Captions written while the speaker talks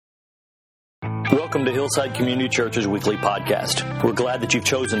Welcome to Hillside Community Church's weekly podcast. We're glad that you've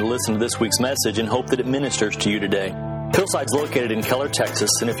chosen to listen to this week's message and hope that it ministers to you today. Hillside's located in Keller, Texas,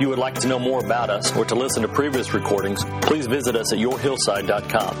 and if you would like to know more about us or to listen to previous recordings, please visit us at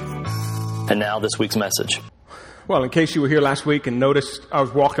yourhillside.com. And now this week's message. Well, in case you were here last week and noticed I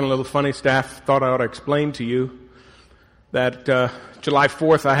was walking a little funny, staff thought I ought to explain to you that July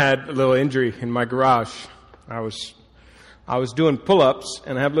 4th I had a little injury in my garage. I was doing pull-ups,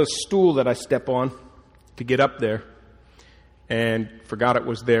 and I have a little stool that I step on to get up there, and forgot it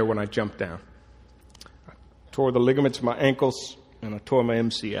was there when I jumped down. I tore the ligaments of my ankles, and I tore my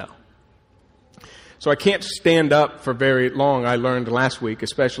MCL. So I can't stand up for very long, I learned last week,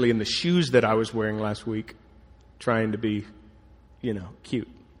 especially in the shoes that I was wearing last week, trying to be, cute.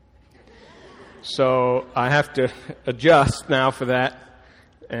 So I have to adjust now for that,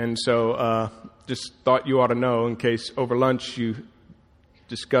 and so just thought you ought to know in case over lunch you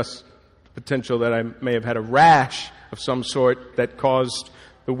discuss the potential that I may have had a rash of some sort that caused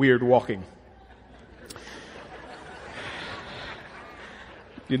the weird walking.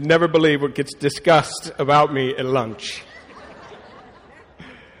 You'd never believe what gets discussed about me at lunch.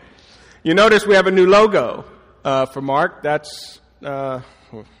 You notice we have a new logo for Mark. That's,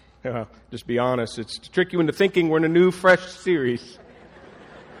 just be honest, it's to trick you into thinking we're in a new, fresh series.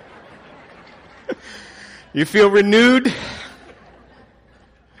 You feel renewed?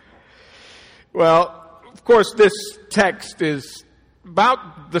 Well, of course, this text is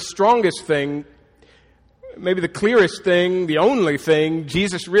about the strongest thing, maybe the clearest thing, the only thing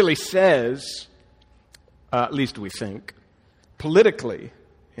Jesus really says, at least we think, politically.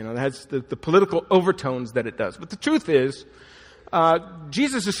 It has the political overtones that it does. But the truth is,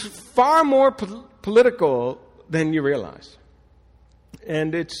 Jesus is far more political than you realize.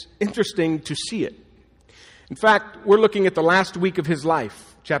 And it's interesting to see it. In fact, we're looking at the last week of his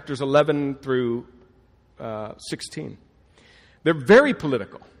life, chapters 11 through 16. They're very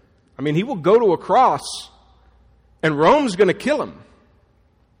political. I mean, he will go to a cross, and Rome's going to kill him.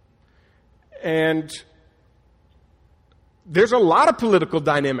 And there's a lot of political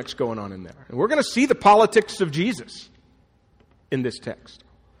dynamics going on in there. And we're going to see the politics of Jesus in this text.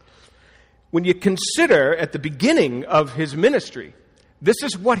 When you consider at the beginning of his ministry, this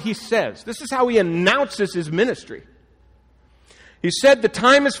is what he says. This is how he announces his ministry. He said, "The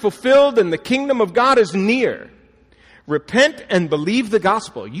time is fulfilled and the kingdom of God is near. Repent and believe the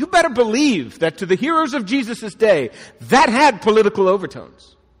gospel." You better believe that to the hearers of Jesus' day, that had political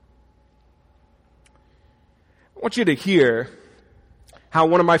overtones. I want you to hear how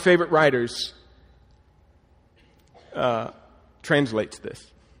one of my favorite writers translates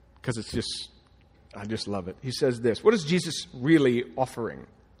this, because I just love it. He says this: what is Jesus really offering?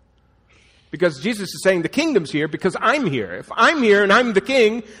 Because Jesus is saying the kingdom's here because I'm here. If I'm here and I'm the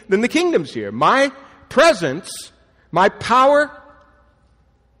king, then the kingdom's here. My presence, my power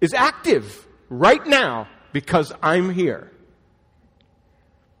is active right now because I'm here.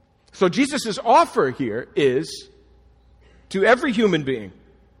 So Jesus' offer here is to every human being: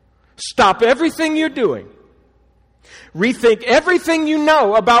 stop everything you're doing. Rethink everything you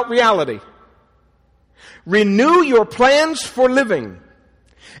know about reality. Renew your plans for living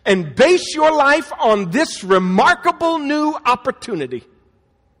and base your life on this remarkable new opportunity.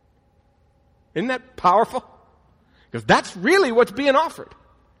 Isn't that powerful? Because that's really what's being offered.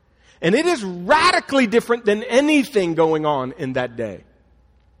 And it is radically different than anything going on in that day.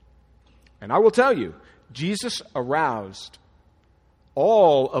 And I will tell you, Jesus aroused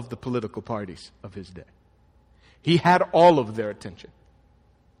all of the political parties of his day. He had all of their attention.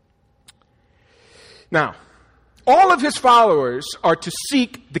 Now, all of his followers are to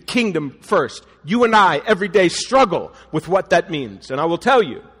seek the kingdom first. You and I, every day, struggle with what that means. And I will tell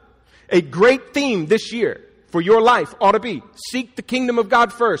you, a great theme this year for your life ought to be seek the kingdom of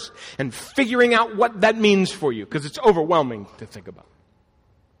God first and figuring out what that means for you, because it's overwhelming to think about.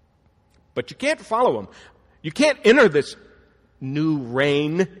 But you can't follow him. You can't enter this new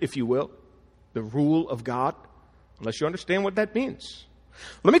reign, if you will, the rule of God, unless you understand what that means.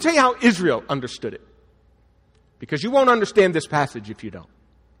 Let me tell you how Israel understood it, because you won't understand this passage if you don't.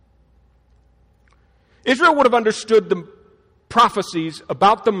 Israel would have understood the prophecies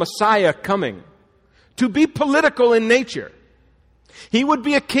about the Messiah coming to be political in nature. He would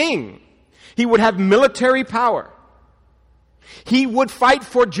be a king. He would have military power. He would fight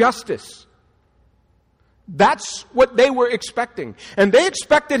for justice. That's what they were expecting. And they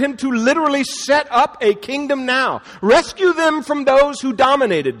expected him to literally set up a kingdom now. Rescue them from those who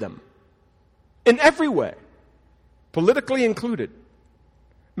dominated them. In every way. Politically included.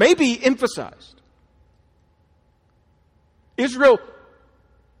 Maybe emphasized. Israel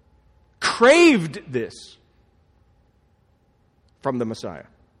craved this from the Messiah.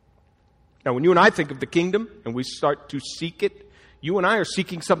 Now, when you and I think of the kingdom and we start to seek it, you and I are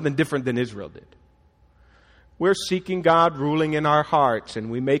seeking something different than Israel did. We're seeking God ruling in our hearts,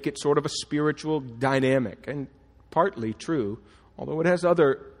 and we make it sort of a spiritual dynamic, and partly true, although it has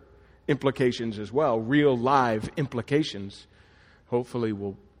other implications as well, real live implications. Hopefully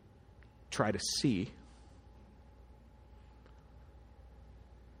we'll try to see.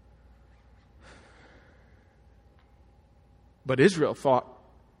 But Israel thought,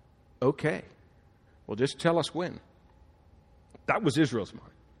 okay, well, just tell us when. That was Israel's mind.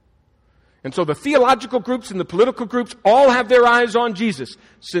 And so the theological groups and the political groups all have their eyes on Jesus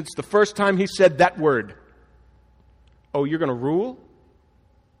since the first time he said that word. Oh, you're going to rule?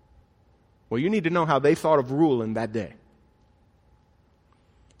 Well, you need to know how they thought of rule in that day.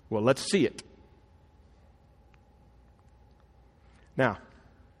 Well, let's see it. Now,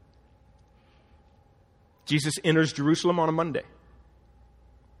 Jesus enters Jerusalem on a Monday.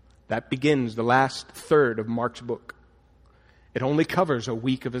 That begins the last third of Mark's book. It only covers a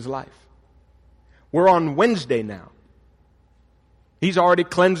week of his life. We're on Wednesday now. He's already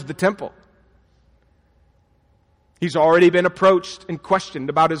cleansed the temple. He's already been approached and questioned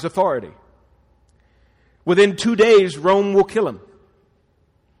about his authority. Within 2 days, Rome will kill him.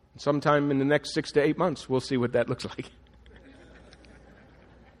 Sometime in the next 6 to 8 months, we'll see what that looks like.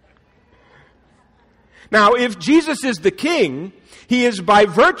 Now, if Jesus is the king, he is by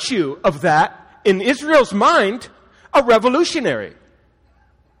virtue of that, in Israel's mind, a revolutionary.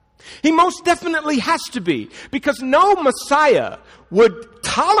 He most definitely has to be, because no Messiah would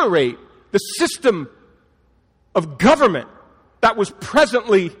tolerate the system of government that was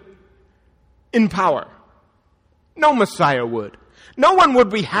presently in power. No Messiah would. No one would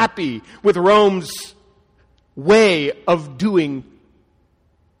be happy with Rome's way of doing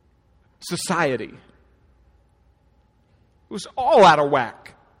society. It was all out of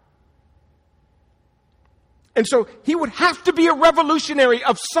whack. And so he would have to be a revolutionary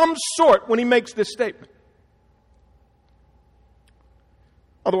of some sort when he makes this statement.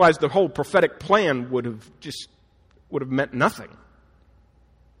 Otherwise, the whole prophetic plan would have meant nothing.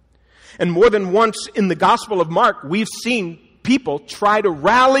 And more than once in the Gospel of Mark, we've seen people try to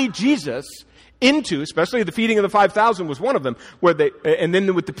rally Jesus into, especially the feeding of the 5,000 was one of them, and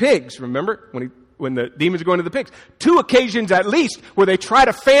then with the pigs, remember, when the demons are going to the pigs. 2 occasions at least where they try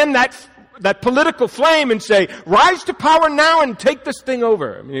to fan that political flame and say, rise to power now and take this thing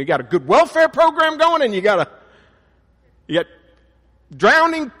over. I mean, you got a good welfare program going and you got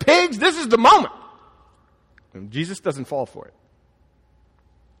drowning pigs. This is the moment. And Jesus doesn't fall for it.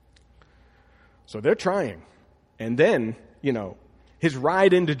 So they're trying. And then, his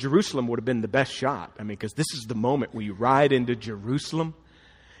ride into Jerusalem would have been the best shot. I mean, because this is the moment where you ride into Jerusalem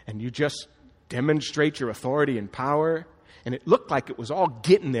and you just demonstrate your authority and power. And it looked like it was all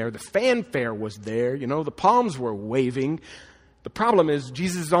getting there. The fanfare was there. The palms were waving. The problem is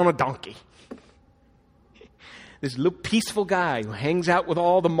Jesus is on a donkey. This little peaceful guy who hangs out with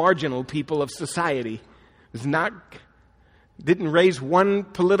all the marginal people of society didn't raise one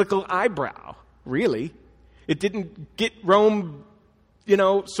political eyebrow, really. It didn't get Rome,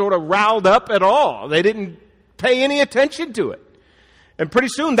 sort of riled up at all. They didn't pay any attention to it. And pretty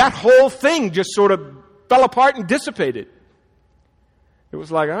soon that whole thing just sort of fell apart and dissipated. It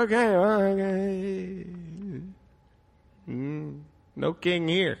was like, okay. No king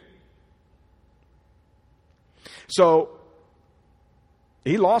here. So,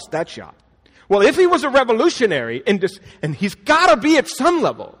 he lost that shot. Well, if he was a revolutionary, and he's got to be at some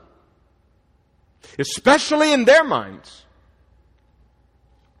level, especially in their minds,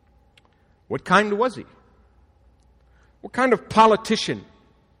 what kind was he? What kind of politician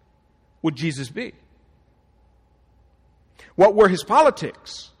would Jesus be? What were his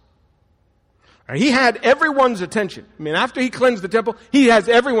politics? He had everyone's attention. I mean, after he cleansed the temple, he has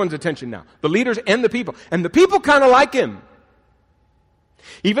everyone's attention now. The leaders and the people. And the people kind of like him.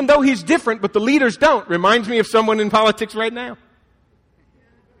 Even though he's different, but the leaders don't. Reminds me of someone in politics right now.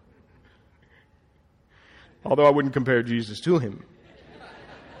 Although I wouldn't compare Jesus to him.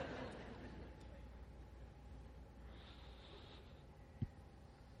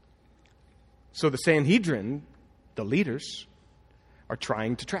 So the Sanhedrin, the leaders, are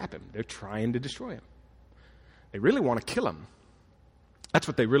trying to trap him. They're trying to destroy him. They really want to kill him. That's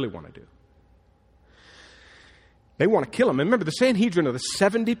what they really want to do. They want to kill him. And remember, the Sanhedrin are the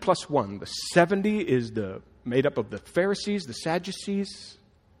 70 plus 1. The 70 is made up of the Pharisees, the Sadducees,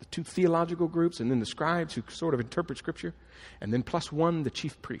 the 2 theological groups, and then the scribes who sort of interpret Scripture, and then plus 1, the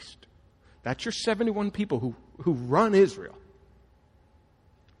chief priest. That's your 71 people who run Israel.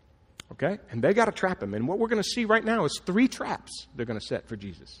 Okay? And they got to trap him. And what we're going to see right now is 3 traps they're going to set for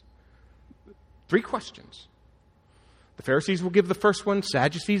Jesus. 3 questions. The Pharisees will give the first one,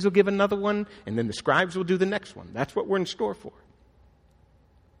 Sadducees will give another one, and then the scribes will do the next one. That's what we're in store for.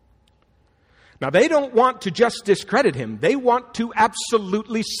 Now, they don't want to just discredit him. They want to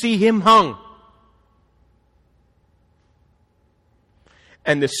absolutely see him hung.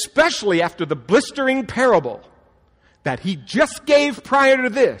 And especially after the blistering parable that he just gave prior to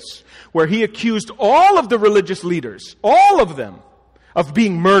this, where he accused all of the religious leaders, all of them, of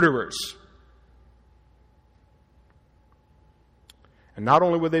being murderers. And not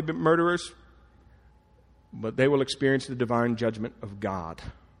only will they be murderers, but they will experience the divine judgment of God.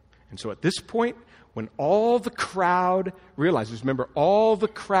 And so at this point, when all the crowd realizes, remember, all the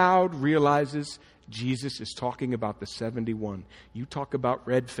crowd realizes Jesus is talking about the 71. You talk about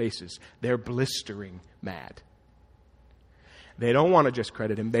red faces. They're blistering mad. They don't want to just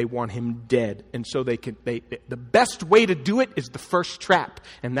credit him. They want him dead. And so the best way to do it is the first trap,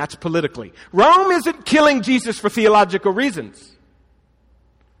 and that's politically. Rome isn't killing Jesus for theological reasons.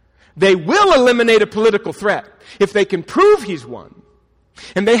 They will eliminate a political threat if they can prove he's one.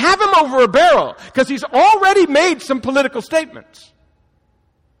 And they have him over a barrel because he's already made some political statements.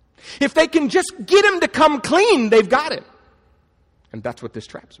 If they can just get him to come clean, they've got him. And that's what this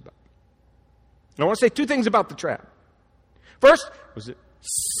trap's about. And I want to say 2 things about the trap. First, was it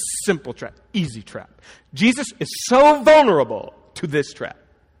simple trap, easy trap. Jesus is so vulnerable to this trap.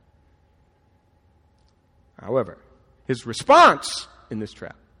 However, his response in this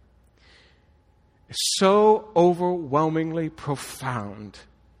trap is so overwhelmingly profound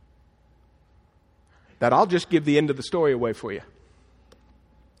that I'll just give the end of the story away for you.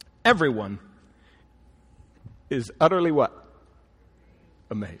 Everyone is utterly what?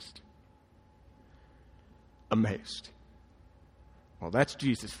 Amazed. Amazed. Well, that's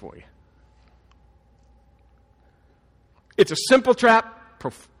Jesus for you. It's a simple trap,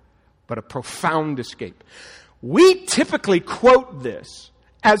 but a profound escape. We typically quote this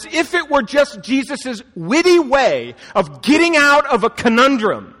as if it were just Jesus' witty way of getting out of a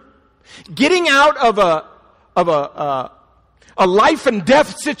conundrum, getting out of a life and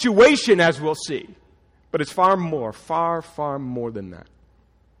death situation, as we'll see. But it's far more than that.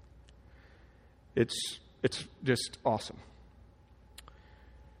 It's just awesome.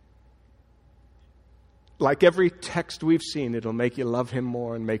 Like every text we've seen, it'll make you love him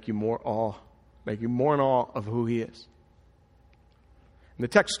more and make you more in awe of who he is. And the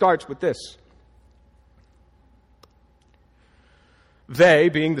text starts with this. They,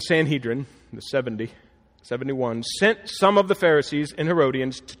 being the Sanhedrin, the 71, sent some of the Pharisees and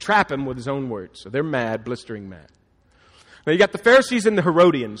Herodians to trap him with his own words. So they're mad, blistering mad. Now you got the Pharisees and the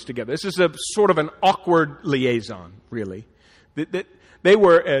Herodians together. This is a sort of an awkward liaison, really. They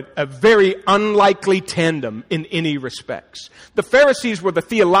were a very unlikely tandem in any respects. The Pharisees were the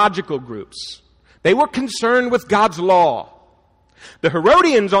theological groups. They were concerned with God's law. The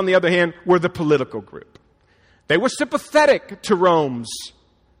Herodians, on the other hand, were the political group. They were sympathetic to Rome's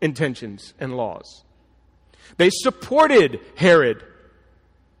intentions and laws. They supported Herod.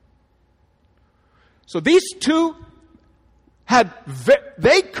 So these two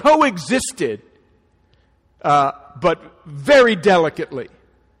they coexisted, but very delicately.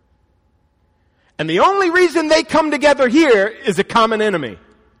 And the only reason they come together here is a common enemy.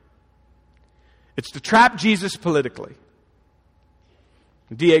 It's to trap Jesus politically.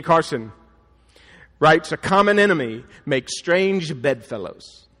 D.A. Carson writes, a common enemy makes strange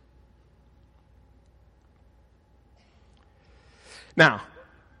bedfellows. Now,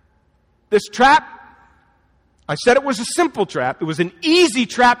 this trap, I said it was a simple trap. It was an easy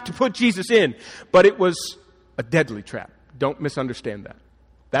trap to put Jesus in, but it was a deadly trap. Don't misunderstand that.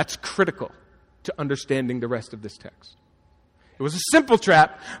 That's critical to understanding the rest of this text. It was a simple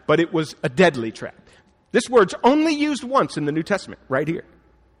trap, but it was a deadly trap. This word's only used once in the New Testament, right here.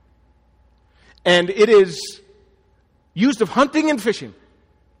 And it is used of hunting and fishing.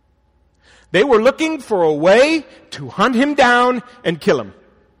 They were looking for a way to hunt him down and kill him.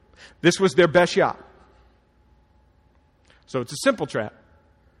 This was their best shot. So it's a simple trap,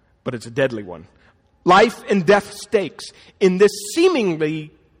 but it's a deadly one. Life and death stakes in this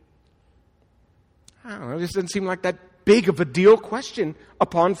seemingly, this doesn't seem like that big of a deal question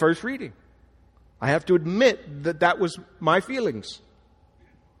upon first reading. I have to admit that was my feelings.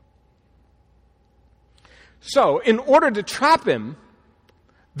 So, in order to trap him,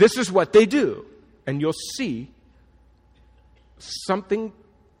 this is what they do. And you'll see something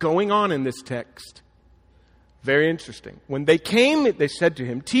going on in this text. Very interesting. When they came, they said to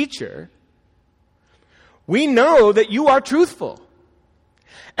him, "Teacher, we know that you are truthful,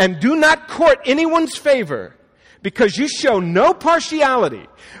 And do not court anyone's favor, because you show no partiality,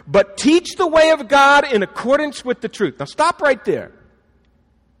 but teach the way of God in accordance with the truth. Now stop right there.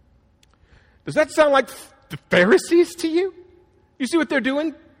 Does that sound like the Pharisees to you? You see what they're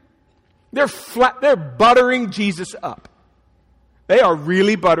doing? They're buttering Jesus up. They are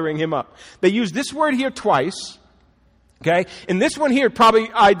really buttering him up. They use this word here twice. Okay? And this one here,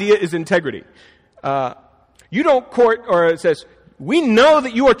 probably idea is integrity. You don't court, or it says, we know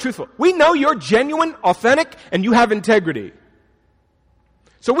that you are truthful. We know you're genuine, authentic, and you have integrity.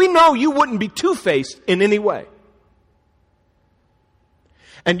 So we know you wouldn't be two-faced in any way.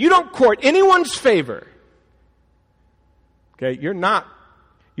 And you don't court anyone's favor. Okay? You're not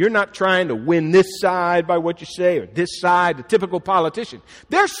trying to win this side by what you say, or this side, the typical politician.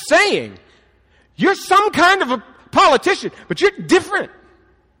 They're saying, you're some kind of a politician, but you're different.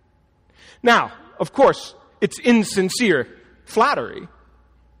 Now, of course, it's insincere flattery.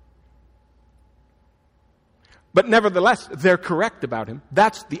 But nevertheless, they're correct about him.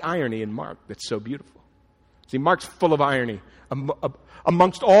 That's the irony in Mark that's so beautiful. See, Mark's full of irony.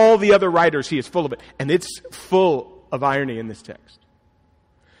 Amongst all the other writers, he is full of it. And it's full of irony in this text.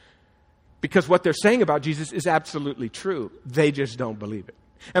 Because what they're saying about Jesus is absolutely true. They just don't believe it.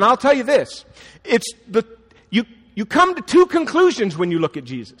 And I'll tell you this. You come to two conclusions when you look at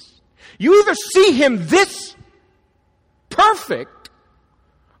Jesus. You either see him this perfect,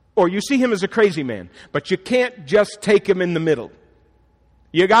 or you see him as a crazy man. But you can't just take him in the middle.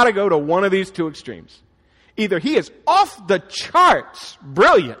 You got to go to one of these two extremes. Either he is off the charts,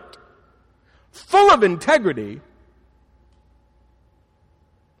 brilliant, full of integrity,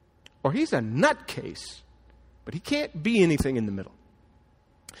 or he's a nutcase, but he can't be anything in the middle.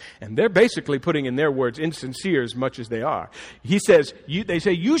 And they're basically putting in their words insincere as much as they are. He says, they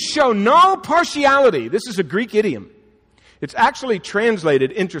say, you show no partiality. This is a Greek idiom. It's actually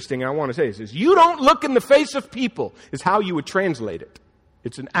translated, interesting, I want to say, it says, you don't look in the face of people, is how you would translate it.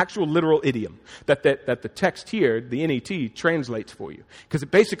 It's an actual literal idiom that the text here, the NET, translates for you. Because it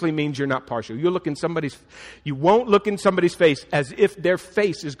basically means you're not partial. You won't look in somebody's face as if their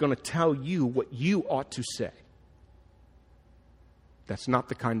face is going to tell you what you ought to say. That's not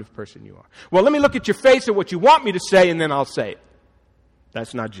the kind of person you are. Well, let me look at your face and what you want me to say, and then I'll say it.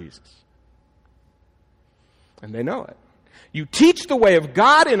 That's not Jesus. And they know it. You teach the way of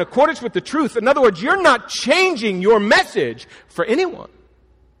God in accordance with the truth. In other words, you're not changing your message for anyone.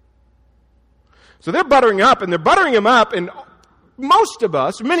 So they're buttering up, and they're buttering him up, and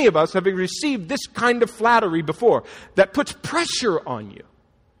many of us have received this kind of flattery before that puts pressure on you.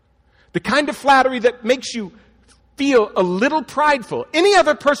 The kind of flattery that makes you feel a little prideful. Any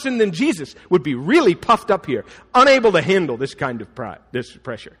other person than Jesus would be really puffed up here, unable to handle this kind of pride, this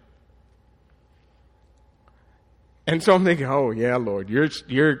pressure. And so I'm thinking, oh yeah, Lord,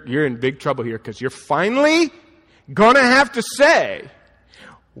 you're in big trouble here, because you're finally going to have to say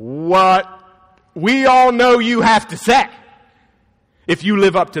what we all know you have to say if you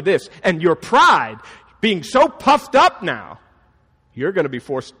live up to this. And your pride being so puffed up now, you're going to be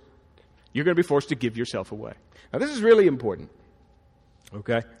forced to give yourself away. Now this is really important.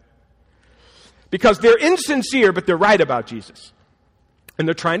 Okay? Because they're insincere, but they're right about Jesus. And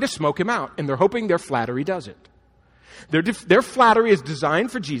they're trying to smoke him out, and they're hoping their flattery does it. Their flattery is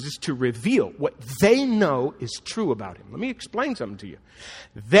designed for Jesus to reveal what they know is true about him. Let me explain something to you.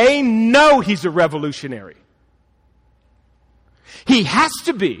 They know he's a revolutionary. He has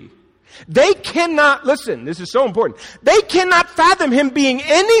to be. They cannot, listen, this is so important. They cannot fathom him being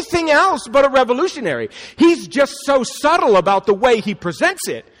anything else but a revolutionary. He's just so subtle about the way he presents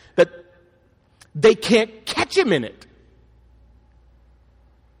it that they can't catch him in it.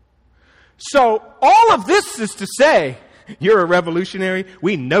 So all of this is to say, you're a revolutionary.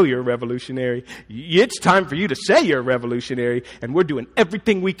 We know you're a revolutionary. It's time for you to say you're a revolutionary, and we're doing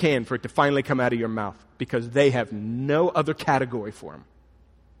everything we can for it to finally come out of your mouth, because they have no other category for him.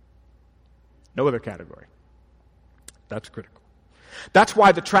 No other category. That's critical. That's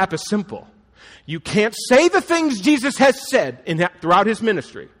why the trap is simple. You can't say the things Jesus has said throughout his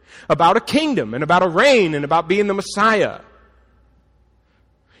ministry about a kingdom and about a reign and about being the Messiah.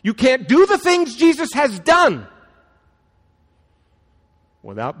 You can't do the things Jesus has done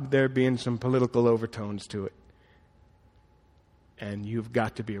without there being some political overtones to it. And you've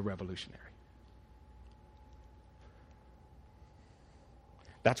got to be a revolutionary.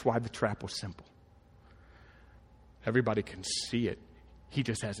 That's why the trap was simple. Everybody can see it. He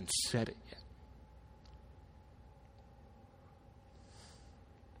just hasn't said it yet.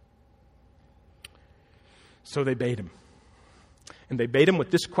 So they bait him. And they bait him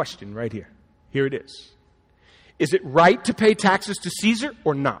with this question right here. Here it is. Is it right to pay taxes to Caesar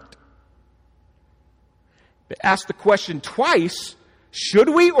or not? They asked the question twice, should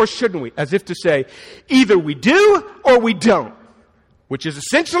we or shouldn't we? As if to say, either we do or we don't. Which is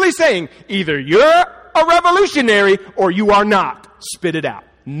essentially saying, either you're a revolutionary or you are not. Spit it out.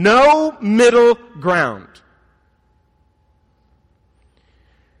 No middle ground.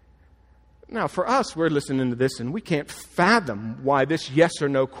 Now, for us, we're listening to this and we can't fathom why this yes or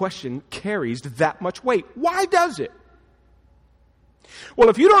no question carries that much weight. Why does it? Well,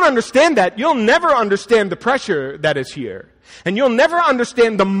 if you don't understand that, you'll never understand the pressure that is here. And you'll never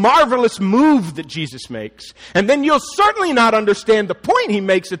understand the marvelous move that Jesus makes. And then you'll certainly not understand the point he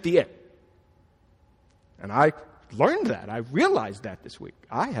makes at the end. And I learned that. I realized that this week.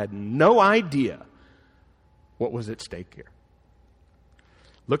 I had no idea what was at stake here.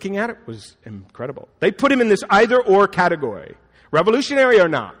 Looking at it was incredible. They put him in this either-or category. Revolutionary or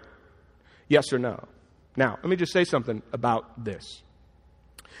not? Yes or no? Now, let me just say something about this.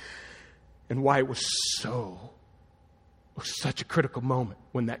 And why it was such a critical moment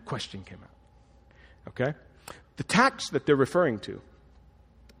when that question came out. Okay? The tax that they're referring to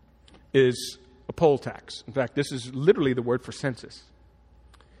is a poll tax. In fact, this is literally the word for census.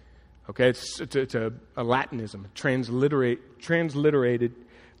 Okay? It's a Latinism, transliterated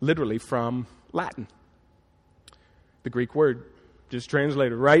literally from Latin. The Greek word just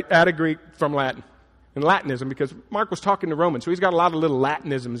translated right out of Greek from Latin. And Latinism, because Mark was talking to Romans, so he's got a lot of little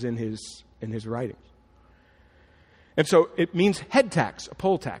Latinisms in his writings. And so it means head tax, a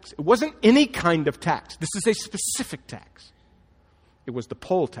poll tax. It wasn't any kind of tax. This is a specific tax. It was the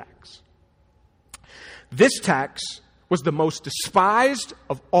poll tax. This tax was the most despised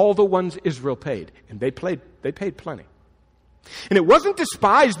of all the ones Israel paid. And they paid plenty. And it wasn't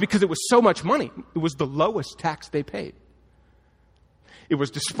despised because it was so much money. It was the lowest tax they paid. It was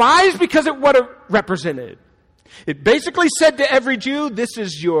despised because of what it represented. It basically said to every Jew, this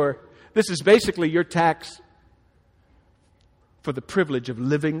is basically your tax for the privilege of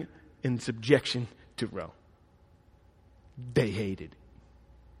living in subjection to Rome. They hated it.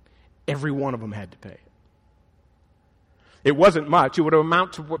 Every one of them had to pay it. It wasn't much. It would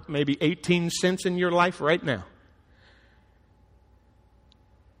amount to maybe 18 cents in your life right now.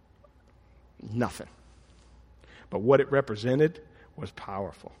 Nothing. But what it represented was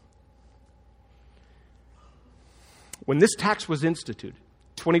powerful. When this tax was instituted,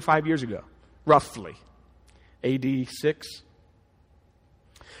 25 years ago, roughly, AD 6,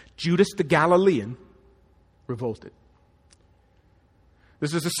 Judas the Galilean revolted.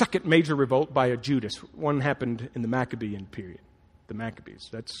 This is the second major revolt by a Judas. One happened in the Maccabean period, the Maccabees.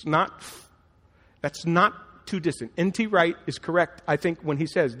 That's not too distant. N.T. Wright is correct, I think, when he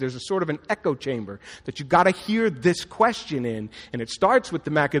says there's a sort of an echo chamber that you've got to hear this question in, and it starts with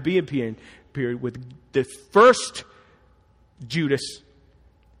the Maccabean period with the first Judas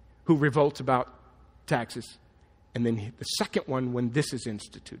who revolts about taxes, and then the second one when this is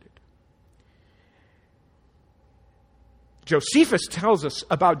instituted. Josephus tells us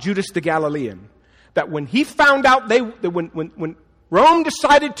about Judas the Galilean that when he found out when Rome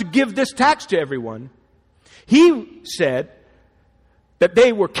decided to give this tax to everyone, he said that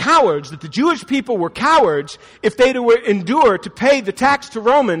they were cowards, that the Jewish people were cowards if they would endure to pay the tax to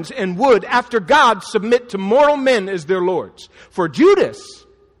Romans and would, after God, submit to mortal men as their lords. For Judas,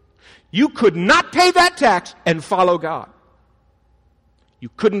 you could not pay that tax and follow God. You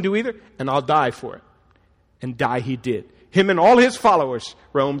couldn't do either, and I'll die for it. And die he did. Him and all his followers,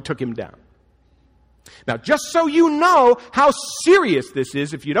 Rome took him down. Now, just so you know how serious this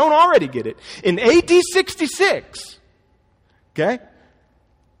is, if you don't already get it, in AD 66, okay,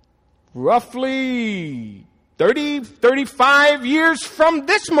 roughly 35 years from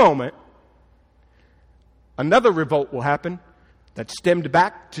this moment, another revolt will happen that stemmed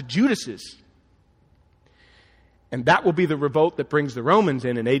back to Judas's. And that will be the revolt that brings the Romans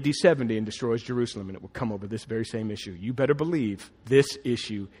in AD 70 and destroys Jerusalem. And it will come over this very same issue. You better believe this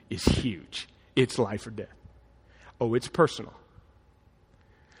issue is huge. It's life or death. Oh, it's personal.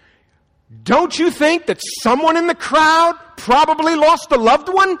 Don't you think that someone in the crowd probably lost a loved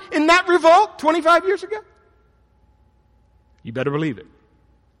one in that revolt 25 years ago? You better believe it.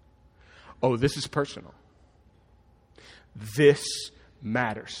 Oh, this is personal. This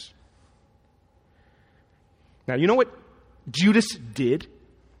matters. Now, you know what Judas did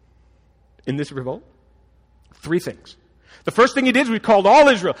in this revolt? 3 things. The first thing he did was he called all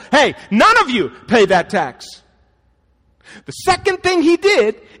Israel. Hey, none of you pay that tax. The second thing he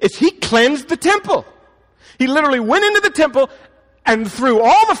did is he cleansed the temple. He literally went into the temple and threw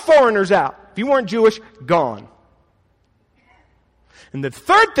all the foreigners out. If you weren't Jewish, gone. And the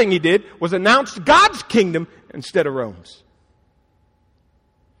third thing he did was announce God's kingdom instead of Rome's.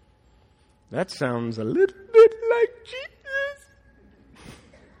 That sounds a little bit like Jesus.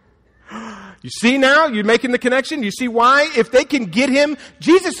 You see now? You're making the connection? You see why? If they can get him,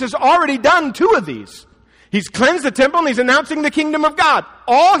 Jesus has already done 2 of these. He's cleansed the temple and he's announcing the kingdom of God.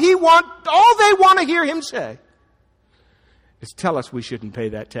 All they want to hear him say is tell us we shouldn't pay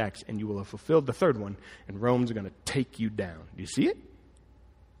that tax, and you will have fulfilled the third one, and Rome's going to take you down. Do you see it?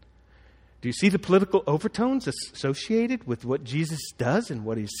 Do you see the political overtones associated with what Jesus does and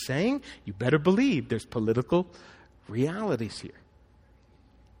what he's saying? You better believe there's political realities here.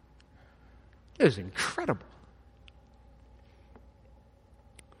 It is incredible.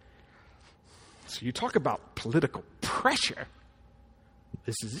 So you talk about political pressure.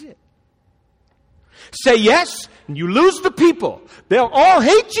 This is it. Say yes, and you lose the people. They'll all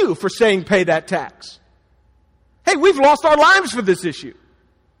hate you for saying pay that tax. Hey, we've lost our lives for this issue.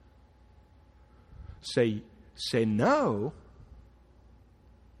 Say no,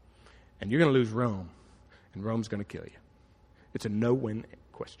 and you're going to lose Rome, and Rome's going to kill you. It's a no-win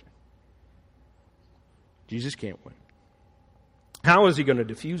question. Jesus can't win. How is he going to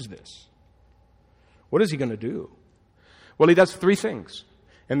diffuse this? What is he going to do? Well, he does 3 things,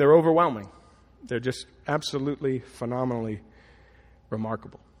 and they're overwhelming. They're just absolutely phenomenally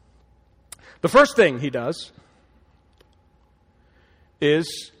remarkable. The first thing he does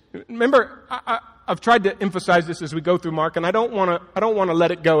is, remember, I've tried to emphasize this as we go through Mark, and I don't want to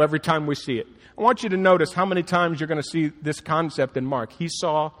let it go every time we see it. I want you to notice how many times you're going to see this concept in Mark. He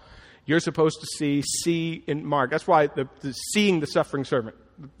saw, you're supposed to see in Mark. That's why the seeing the suffering servant.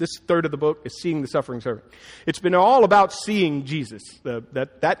 This third of the book is seeing the suffering servant. It's been all about seeing Jesus.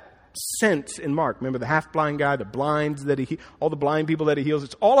 That sense in Mark. Remember the half-blind guy, the blinds that all the blind people that he heals.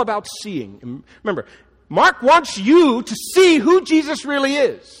 It's all about seeing. And remember, Mark wants you to see who Jesus really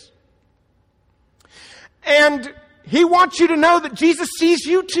is. And he wants you to know that Jesus sees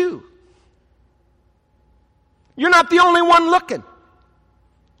you too. You're not the only one looking.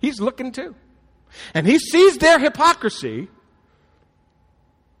 He's looking too. And he sees their hypocrisy.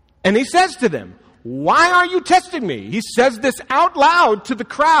 And he says to them, why are you testing me? He says this out loud to the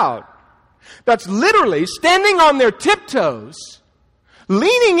crowd. That's literally standing on their tiptoes,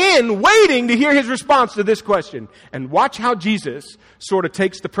 leaning in, waiting to hear his response to this question. And watch how Jesus sort of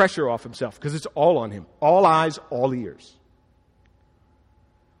takes the pressure off himself, because it's all on him. All eyes, all ears.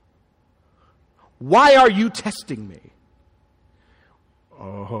 Why are you testing me?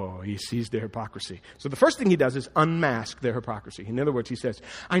 Oh, he sees their hypocrisy. So the first thing he does is unmask their hypocrisy. In other words, he says,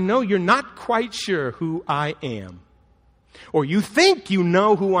 I know you're not quite sure who I am. Or you think you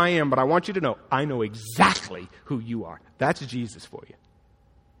know who I am, but I want you to know, I know exactly who you are. That's Jesus for you.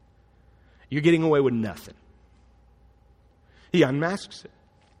 You're getting away with nothing. He unmasks it.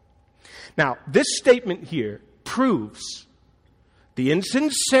 Now, this statement here proves the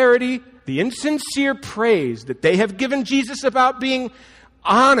insincerity, the insincere praise that they have given Jesus about being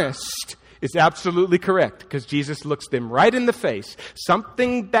honest is absolutely correct, because Jesus looks them right in the face.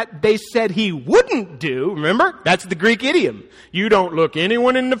 Something that they said he wouldn't do, remember? That's the Greek idiom. You don't look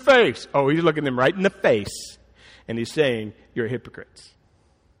anyone in the face. Oh, he's looking them right in the face. And he's saying, you're hypocrites.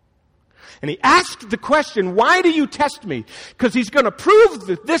 And he asked the question, why do you test me? Because he's going to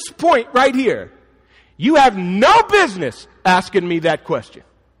prove this point right here. You have no business asking me that question.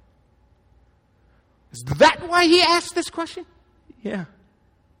 Is that why he asked this question? Yeah.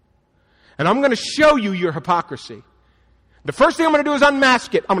 And I'm going to show you your hypocrisy. The first thing I'm going to do is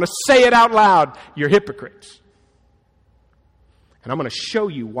unmask it. I'm going to say it out loud. You're hypocrites. And I'm going to show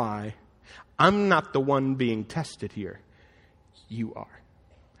you why I'm not the one being tested here. You are.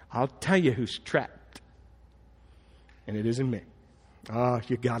 I'll tell you who's trapped. And it isn't me. Oh,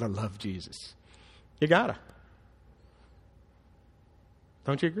 you got to love Jesus. You got to.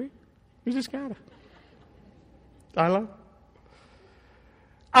 Don't you agree? You just got to. I love.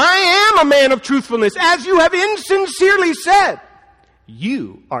 I am a man of truthfulness, as you have insincerely said.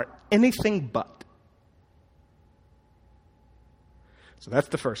 You are anything but. So that's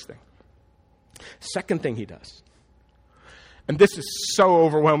the first thing. Second thing he does, and this is so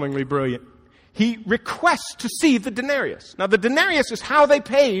overwhelmingly brilliant, he requests to see the denarius. Now, the denarius is how they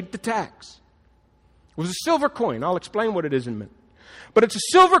paid the tax. It was a silver coin. I'll explain what it is in a minute. But it's a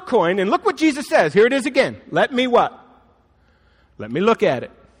silver coin, and look what Jesus says. Here it is again. Let me what? Let me look at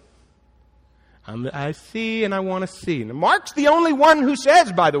it. I see and I want to see. Now, Mark's the only one who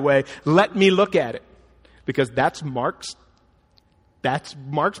says, by the way, let me look at it. Because that's Mark's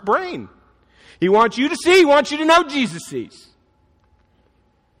brain. He wants you to see. He wants you to know Jesus sees.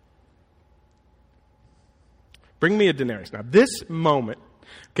 Bring me a denarius. Now, this moment,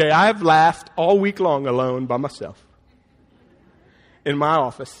 okay, I've laughed all week long alone by myself in my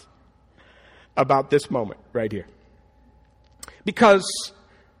office about this moment right here. Because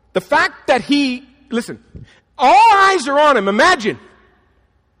the fact that listen, all eyes are on him, imagine.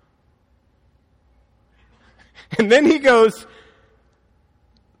 And then he goes,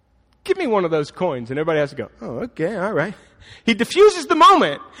 give me one of those coins. And everybody has to go, oh, okay, all right. He diffuses the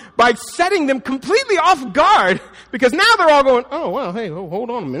moment by setting them completely off guard because now they're all going, oh, well, hey, hold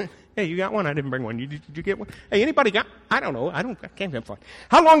on a minute. Hey, you got one? I didn't bring one. Did you get one? Hey, anybody got? I don't know. I can't have fun.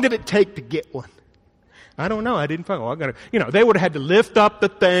 How long did it take to get one? I don't know. I didn't find one. I gotta, they would have had to lift up the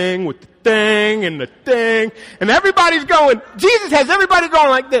thing with the thing and the thing. And everybody's going, Jesus has everybody going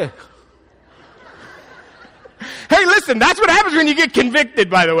like this. Hey, listen, that's what happens when you get convicted,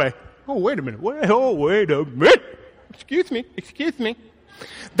 by the way. Oh, wait a minute. Wait a minute. Excuse me.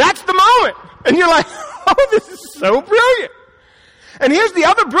 That's the moment. And you're like, oh, this is so brilliant. And here's the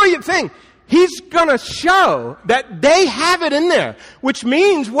other brilliant thing. He's going to show that they have it in there, which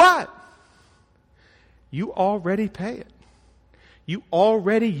means what? You already pay it. You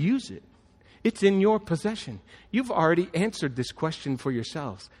already use it. It's in your possession. You've already answered this question for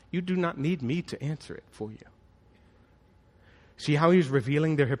yourselves. You do not need me to answer it for you. See how he's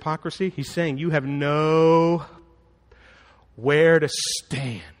revealing their hypocrisy? He's saying you have no where to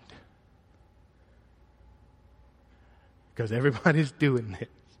stand. Because everybody's doing this.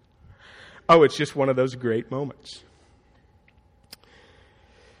 Oh, it's just one of those great moments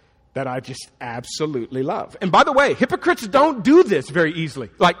that I just absolutely love. And by the way, hypocrites don't do this very easily.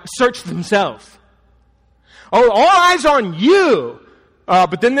 Like, search themselves. Oh, all eyes on you.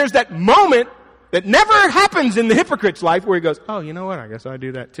 But then there's that moment that never happens in the hypocrite's life where he goes, oh, you know what? I guess I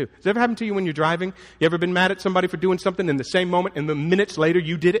do that too. Has it ever happened to you when you're driving? You ever been mad at somebody for doing something in the same moment and the minutes later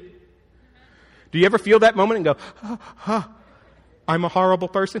you did it? Do you ever feel that moment and go, I'm a horrible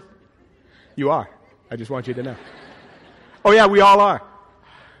person? You are. I just want you to know. Oh yeah, we all are.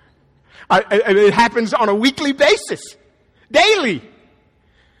 It happens on a weekly basis. Daily.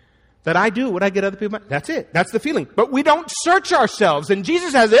 That I do what I get other people. That's it. That's the feeling. But we don't search ourselves. And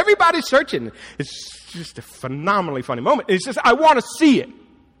Jesus has everybody searching. It's just a phenomenally funny moment. It's just, I want to see it.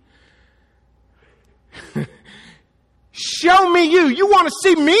 Show me you. You want to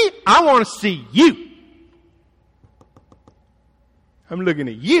see me? I want to see you. I'm looking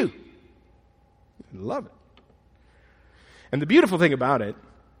at you. I love it. And the beautiful thing about it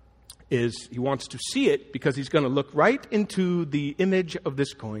is he wants to see it because he's going to look right into the image of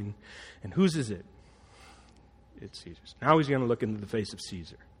this coin. And whose is it? It's Caesar's. Now he's going to look into the face of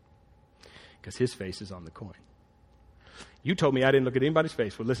Caesar because his face is on the coin. You told me I didn't look at anybody's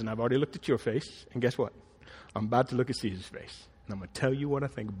face. Well, listen, I've already looked at your face. And guess what? I'm about to look at Caesar's face. And I'm going to tell you what I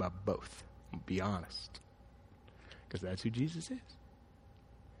think about both. I'm going to be honest. Because that's who Jesus is.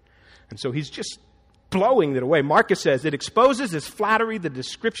 And so he's just blowing it away. Marcus says, it exposes as flattery the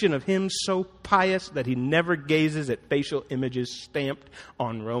description of him so pious that he never gazes at facial images stamped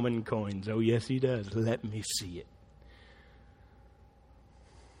on Roman coins. Oh, yes, he does. Let me see it.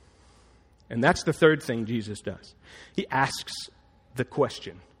 And that's the third thing Jesus does. He asks the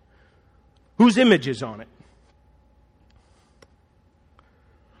question, whose image is on it?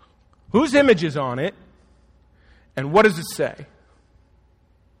 Whose image is on it? And what does it say?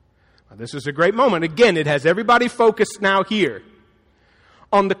 Now, this is a great moment. Again, it has everybody focused now here.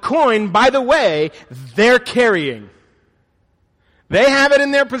 On the coin, by the way, they're carrying. They have it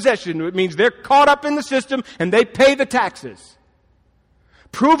in their possession. It means they're caught up in the system and they pay the taxes.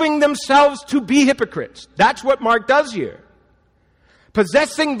 Proving themselves to be hypocrites. That's what Mark does here.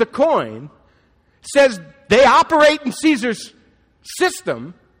 Possessing the coin says they operate in Caesar's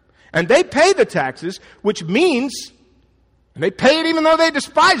system and they pay the taxes, which means, and they pay it even though they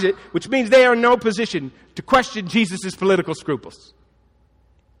despise it, which means they are in no position to question Jesus' political scruples.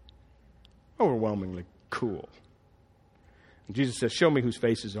 Overwhelmingly cool. And Jesus says, show me whose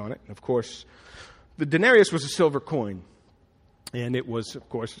face is on it. And of course, the denarius was a silver coin. And it was, of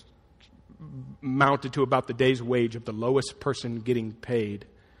course, mounted to about the day's wage of the lowest person getting paid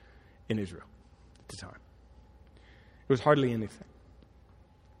in Israel at the time. It was hardly anything.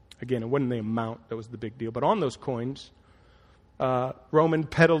 Again, it wasn't the amount that was the big deal. But on those coins, Roman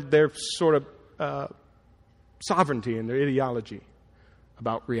peddled their sort of sovereignty and their ideology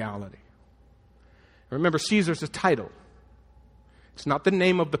about reality. Remember, Caesar's a title. It's not the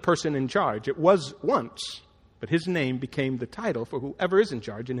name of the person in charge. It was once, but his name became the title for whoever is in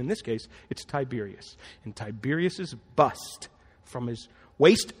charge, and in this case, it's Tiberius. And Tiberius's bust from his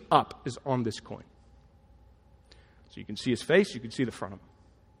waist up is on this coin. So you can see his face, you can see the front of him.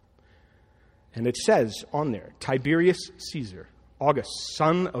 And it says on there, Tiberius Caesar, August,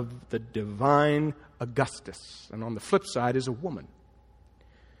 son of the divine Augustus. And on the flip side is a woman.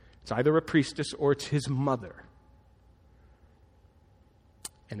 It's either a priestess or it's his mother.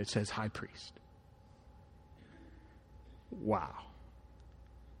 And it says high priest. Wow.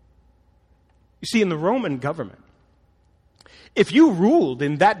 You see, in the Roman government, if you ruled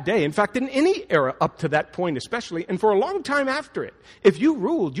in that day, in fact, in any era up to that point especially, and for a long time after it, if you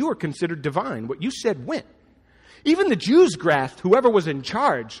ruled, you were considered divine. What you said went. Even the Jews grasped whoever was in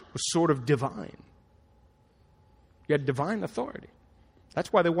charge was sort of divine. You had divine authority.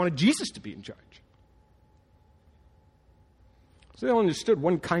 That's why they wanted Jesus to be in charge. So they understood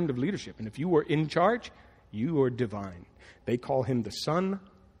one kind of leadership. And if you were in charge, you were divine. They call him the Son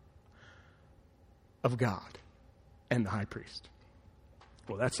of God and the high priest.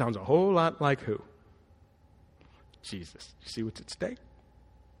 Well, that sounds a whole lot like who? Jesus. You see what's at stake?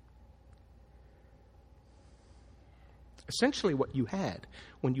 Essentially what you had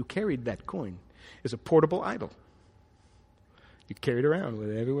when you carried that coin is a portable idol. You carried around with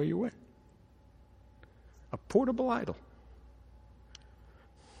it everywhere you went. A portable idol.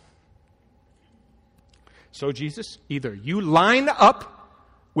 So Jesus, either you line up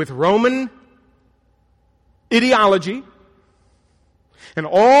with Roman ideology and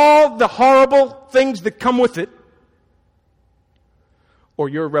all the horrible things that come with it, or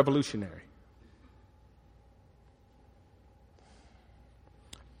you're a revolutionary.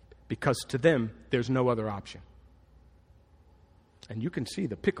 Because to them, there's no other option. And you can see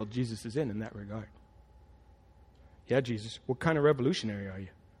the pickle Jesus is in that regard. Yeah, Jesus, what kind of revolutionary are you?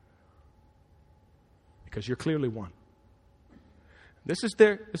 Because you're clearly one. This is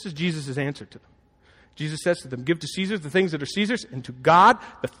Jesus' answer to them. Jesus says to them, give to Caesar the things that are Caesar's, and to God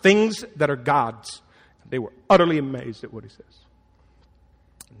the things that are God's. They were utterly amazed at what he says.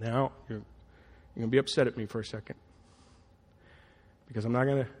 Now, you're going to be upset at me for a second, because I'm not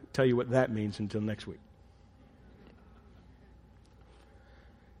going to tell you what that means until next week.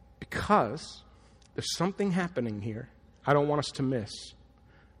 Because there's something happening here I don't want us to miss,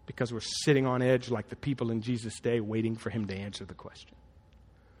 because we're sitting on edge like the people in Jesus' day waiting for him to answer the question.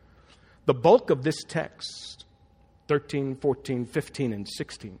 The bulk of this text, 13, 14, 15, and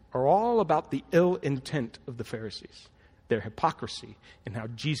 16, are all about the ill intent of the Pharisees, their hypocrisy, and how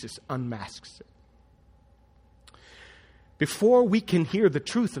Jesus unmasks it. Before we can hear the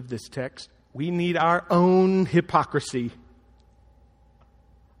truth of this text, we need our own hypocrisy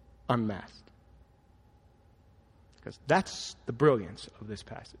unmasked. Because that's the brilliance of this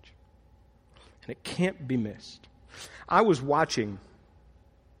passage. And it can't be missed. I was watching,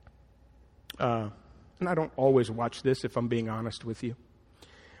 and I don't always watch this if I'm being honest with you,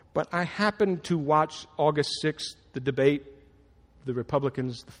 but I happened to watch August 6th, the debate, the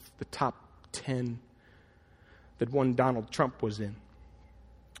Republicans, the top 10 that one Donald Trump was in.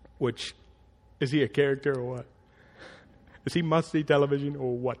 Which, is he a character or what? Is he must-see television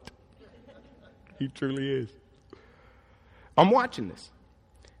or what? He truly is. I'm watching this.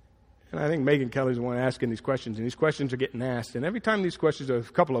 And I think Megyn Kelly's the one asking these questions, and these questions are getting asked. And every time these questions, a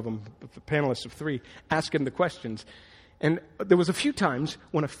couple of them, the panelists of three, asking the questions. And there was a few times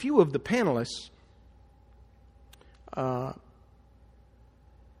when a few of the panelists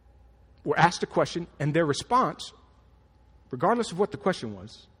were asked a question, and their response, regardless of what the question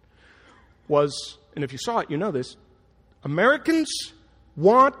was, and if you saw it, you know this, Americans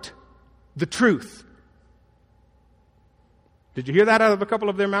want the truth. Did you hear that out of a couple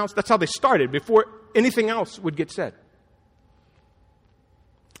of their mouths? That's how they started before anything else would get said.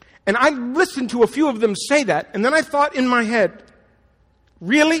 And I listened to a few of them say that, and then I thought in my head,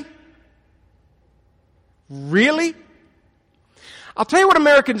 really? Really? I'll tell you what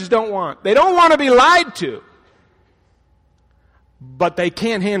Americans don't want. They don't want to be lied to, but they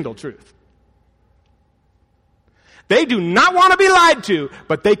can't handle truth. They do not want to be lied to,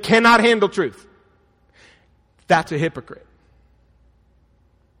 but they cannot handle truth. That's a hypocrite.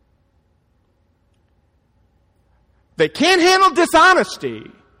 They can't handle dishonesty,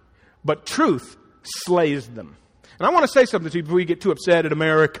 but truth slays them. And I want to say something to you before you get too upset at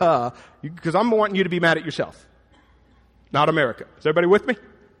America, because I'm wanting you to be mad at yourself, not America. Is everybody with me?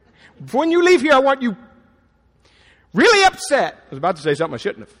 Before you leave here, I want you really upset. I was about to say something I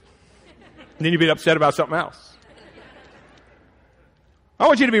shouldn't have. And then you'd be upset about something else. I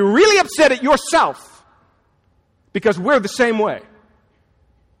want you to be really upset at yourself, because we're the same way.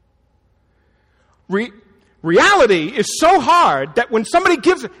 Reality is so hard that when somebody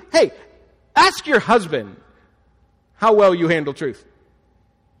gives it, hey, ask your husband how well you handle truth.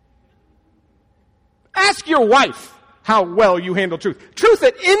 Ask your wife how well you handle truth. Truth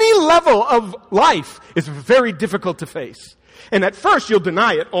at any level of life is very difficult to face. And at first, you'll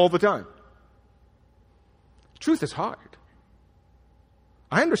deny it all the time. Truth is hard.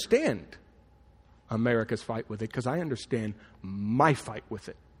 I understand America's fight with it because I understand my fight with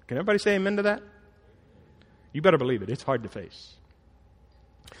it. Can everybody say amen to that? You better believe it. It's hard to face.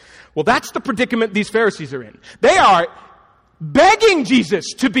 Well, that's the predicament these Pharisees are in. They are begging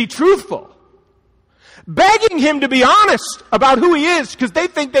Jesus to be truthful. Begging him to be honest about who he is because they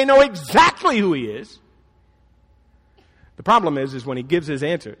think they know exactly who he is. The problem is when he gives his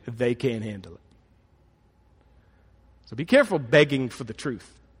answer, they can't handle it. So be careful begging for the truth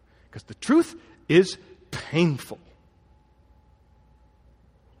because the truth is painful.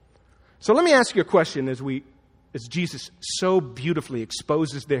 So let me ask you a question as Jesus so beautifully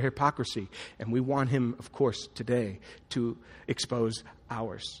exposes their hypocrisy, and we want him, of course, today to expose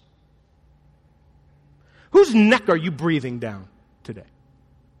ours. Whose neck are you breathing down today?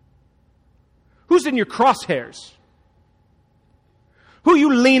 Who's in your crosshairs? Who are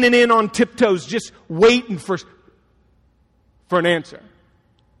you leaning in on tiptoes just waiting for an answer?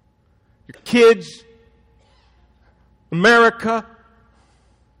 Your kids? America?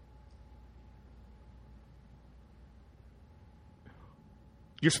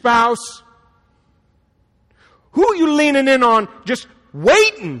 Your spouse? Who are you leaning in on just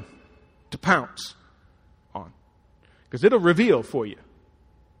waiting to pounce on? Because it'll reveal for you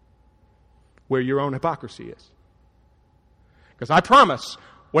where your own hypocrisy is. Because I promise,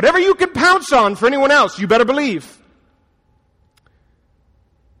 whatever you can pounce on for anyone else, you better believe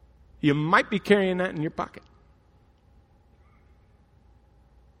you might be carrying that in your pocket.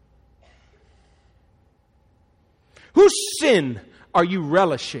 Whose sin are you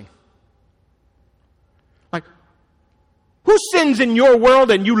relishing? Like, who sins in your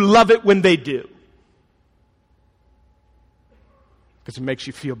world and you love it when they do? Because it makes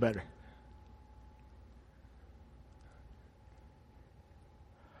you feel better.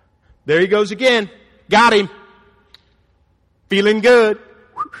 There he goes again. Got him. Feeling good.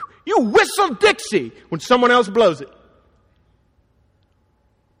 You whistle Dixie when someone else blows it.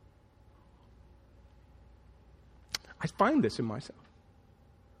 I find this in myself.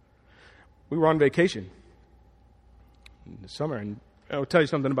 We were on vacation in the summer, and I'll tell you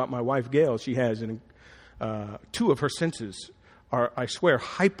something about my wife, Gail. She has two of her senses are, I swear,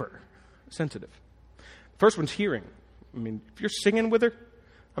 hyper-sensitive. First one's hearing. I mean, if you're singing with her,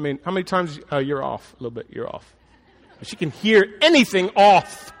 I mean, how many times you're off? A little bit, you're off. She can hear anything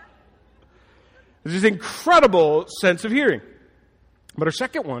off. There's this incredible sense of hearing. But her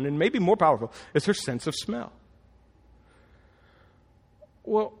second one, and maybe more powerful, is her sense of smell.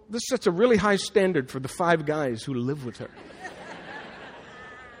 Well, this sets a really high standard for the 5 guys who live with her.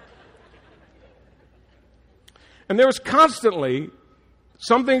 And there is constantly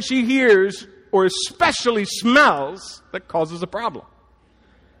something she hears or especially smells that causes a problem.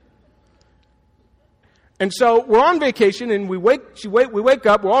 And so we're on vacation, and we wake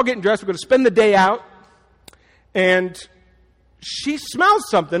up, we're all getting dressed, we're going to spend the day out, and she smells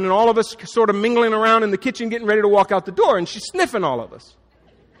something, and all of us sort of mingling around in the kitchen, getting ready to walk out the door, and she's sniffing all of us.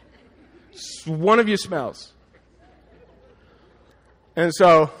 One of you smells. And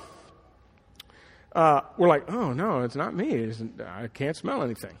so we're like, oh, no, it's not me. I can't smell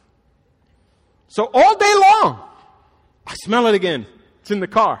anything. So all day long, I smell it again. It's in the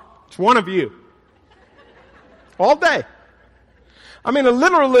car. It's one of you. All day. I mean, a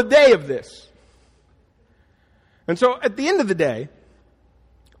literal day of this. And so at the end of the day,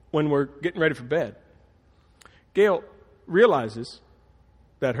 when we're getting ready for bed, Gail realizes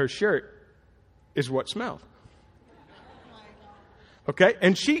that her shirt is what smelled. Okay?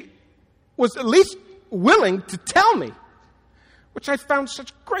 And she was at least willing to tell me, which I found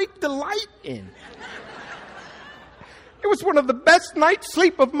such great delight in. It was one of the best night's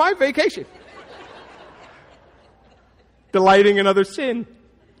sleep of my vacation. Delighting in other sin.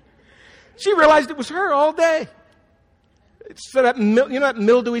 She realized it was her all day. So that that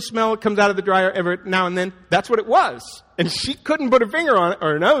mildewy smell that comes out of the dryer every now and then, that's what it was. And she couldn't put her finger on it,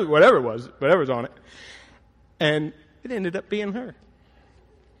 or no, whatever's on it. And it ended up being her.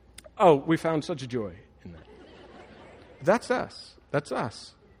 Oh, we found such joy in that. That's us. That's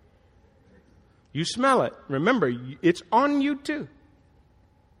us. You smell it. Remember, it's on you too.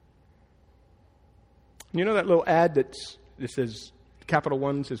 You know that little ad that says, Capital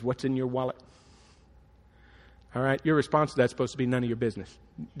One says, what's in your wallet? All right, your response to that's supposed to be none of your business,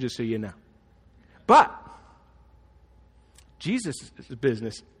 just so you know. But Jesus'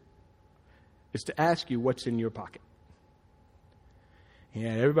 business is to ask you what's in your pocket.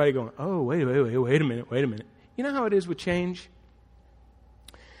 Yeah, everybody going, oh, wait a minute. You know how it is with change?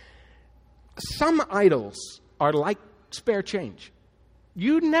 Some idols are like spare change.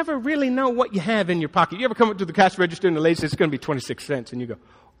 You never really know what you have in your pocket. You ever come up to the cash register and the lady says it's going to be 26 cents, and you go,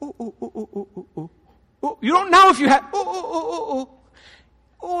 ooh, ooh, ooh, ooh, ooh, ooh, ooh. Ooh. You don't know if you have, ooh, ooh, ooh, ooh, ooh.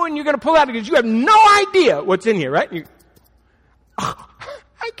 Oh, and you're going to pull out because you have no idea what's in here, right? And I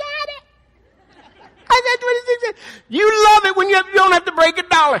got it. I got 26 cents. You love it when you don't have to break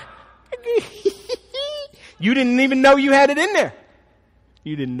 $1. You didn't even know you had it in there.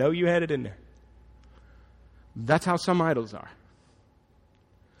 You didn't know you had it in there. That's how some idols are.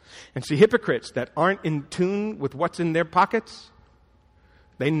 And see, hypocrites that aren't in tune with what's in their pockets,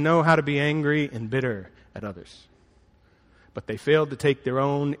 they know how to be angry and bitter at others. But they failed to take their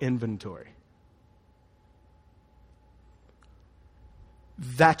own inventory.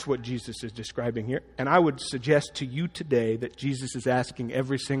 That's what Jesus is describing here. And I would suggest to you today that Jesus is asking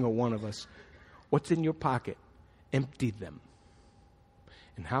every single one of us, what's in your pocket? Empty them.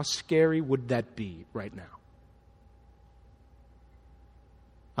 And how scary would that be right now?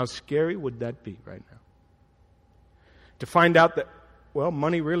 How scary would that be right now? To find out that, well,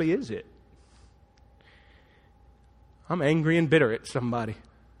 money really is it. I'm angry and bitter at somebody.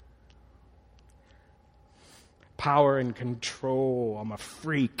 Power and control. I'm a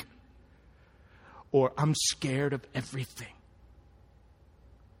freak. Or I'm scared of everything.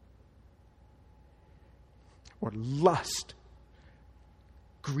 Or lust.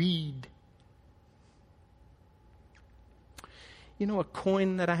 Greed. You know, a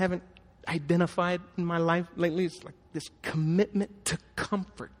coin that I haven't identified in my life lately is like this commitment to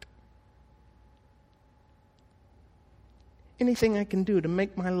comfort. Anything I can do to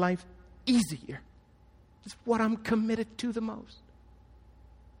make my life easier is what I'm committed to the most.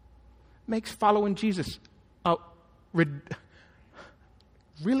 Makes following Jesus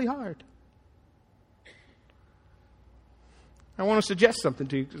really hard. I want to suggest something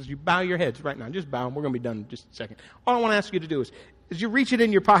to you as you bow your heads right now. Just bow, and we're going to be done in just a second. All I want to ask you to do is, as you reach it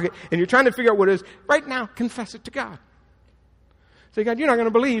in your pocket and you're trying to figure out what it is, right now, confess it to God. Say, God, you're not going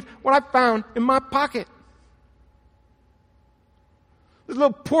to believe what I found in my pocket. This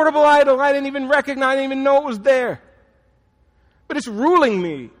little portable idol I didn't even recognize, I didn't even know it was there. But it's ruling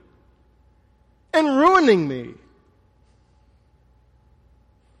me and ruining me.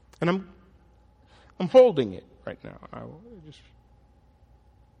 And I'm holding it right now.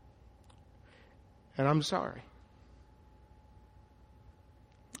 And I'm sorry.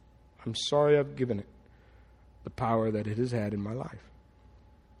 I'm sorry I've given it the power that it has had in my life.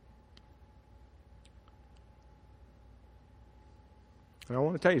 And I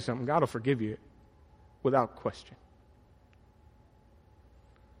want to tell you something. God will forgive you without question.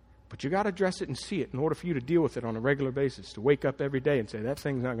 But you got to address it and see it in order for you to deal with it on a regular basis, to wake up every day and say, that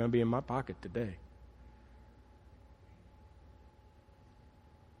thing's not going to be in my pocket today.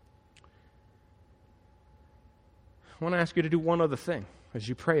 I want to ask you to do one other thing as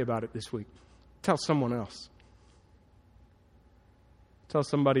you pray about it this week. Tell someone else. Tell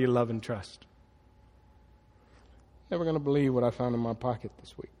somebody you love and trust. Never going to believe what I found in my pocket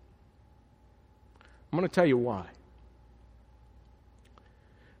this week. I'm going to tell you why.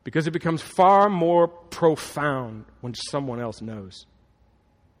 Because it becomes far more profound when someone else knows.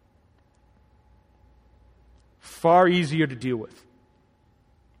 Far easier to deal with.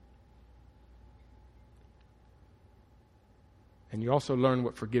 And you also learn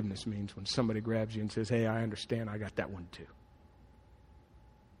what forgiveness means when somebody grabs you and says, hey, I understand, I got that one too.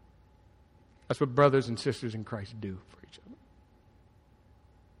 That's what brothers and sisters in Christ do for each other.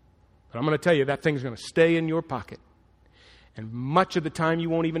 But I'm going to tell you, that thing's going to stay in your pocket. And much of the time you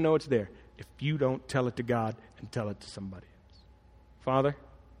won't even know it's there if you don't tell it to God and tell it to somebody else. Father,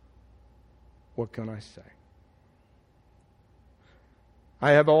 what can I say?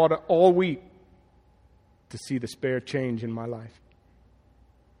 I have all week to see the spare change in my life.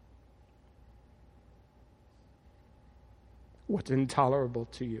 What's intolerable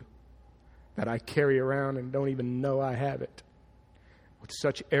to you that I carry around and don't even know I have it with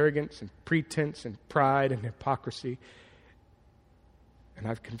such arrogance and pretense and pride and hypocrisy. And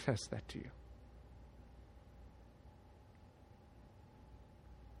I've confessed that to you.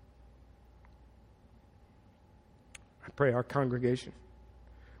 I pray our congregation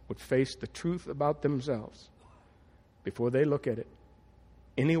would face the truth about themselves before they look at it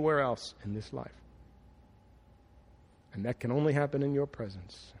anywhere else in this life. And that can only happen in your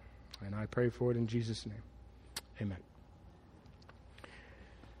presence. And I pray for it in Jesus' name. Amen.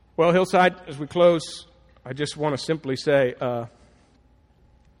 Well, Hillside, as we close, I just want to simply say,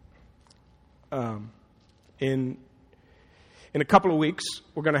 in a couple of weeks,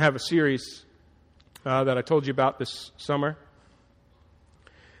 we're going to have a series that I told you about this summer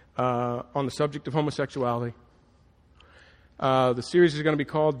on the subject of homosexuality. The series is going to be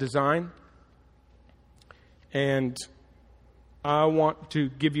called Design. And I want to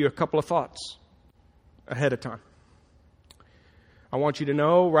give you a couple of thoughts ahead of time. I want you to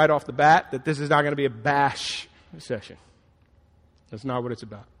know right off the bat that this is not going to be a bash session. That's not what it's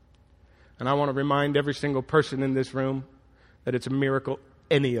about. And I want to remind every single person in this room that it's a miracle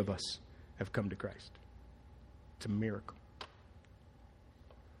any of us have come to Christ. It's a miracle.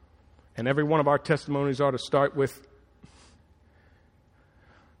 And every one of our testimonies ought to start with,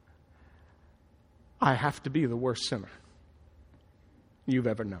 I have to be the worst sinner you've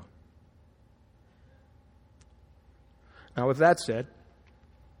ever known. Now, with that said,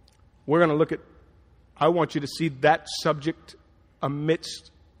 we're going to look at, I want you to see that subject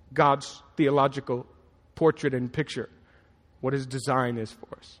amidst God's theological portrait and picture, what His design is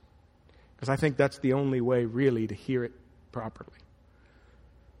for us. Because I think that's the only way, really, to hear it properly.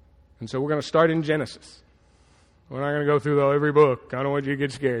 And so we're going to start in Genesis. We're not going to go through every book. I don't want you to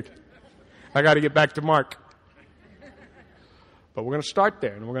get scared. I got to get back to Mark. But we're going to start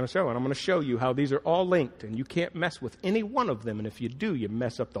there, and we're going to show, and I'm going to show you how these are all linked, and you can't mess with any one of them, and if you do, you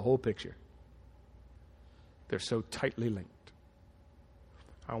mess up the whole picture. They're so tightly linked.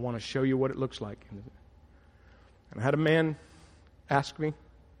 I want to show you what it looks like. And I had a man ask me,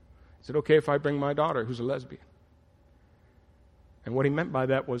 is it okay if I bring my daughter who's a lesbian? And what he meant by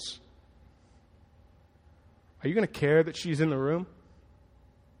that was, are you going to care that she's in the room?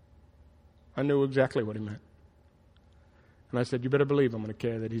 I knew exactly what he meant. And I said, you better believe I'm going to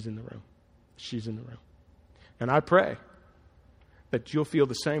care that he's in the room. She's in the room. And I pray that you'll feel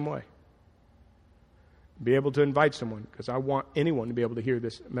the same way. Be able to invite someone, because I want anyone to be able to hear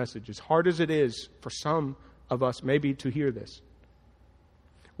this message. As hard as it is for some of us maybe to hear this,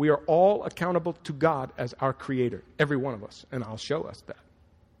 we are all accountable to God as our Creator, every one of us, and I'll show us that.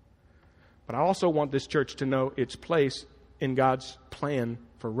 But I also want this church to know its place in God's plan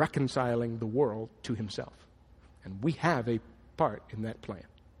for reconciling the world to Himself. And we have a part in that plan.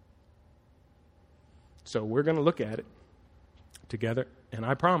 So we're going to look at it together, and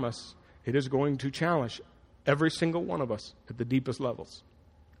I promise it is going to challenge every single one of us at the deepest levels.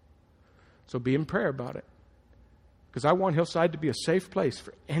 So be in prayer about it. Because I want Hillside to be a safe place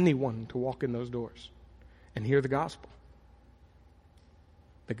for anyone to walk in those doors and hear the gospel.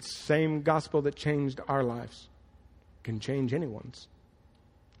 The same gospel that changed our lives can change anyone's.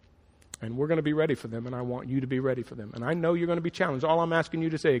 And we're going to be ready for them, and I want you to be ready for them. And I know you're going to be challenged. All I'm asking you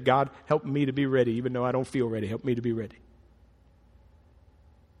to say, God, help me to be ready, even though I don't feel ready. Help me to be ready.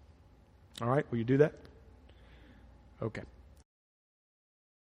 All right, will you do that? Okay.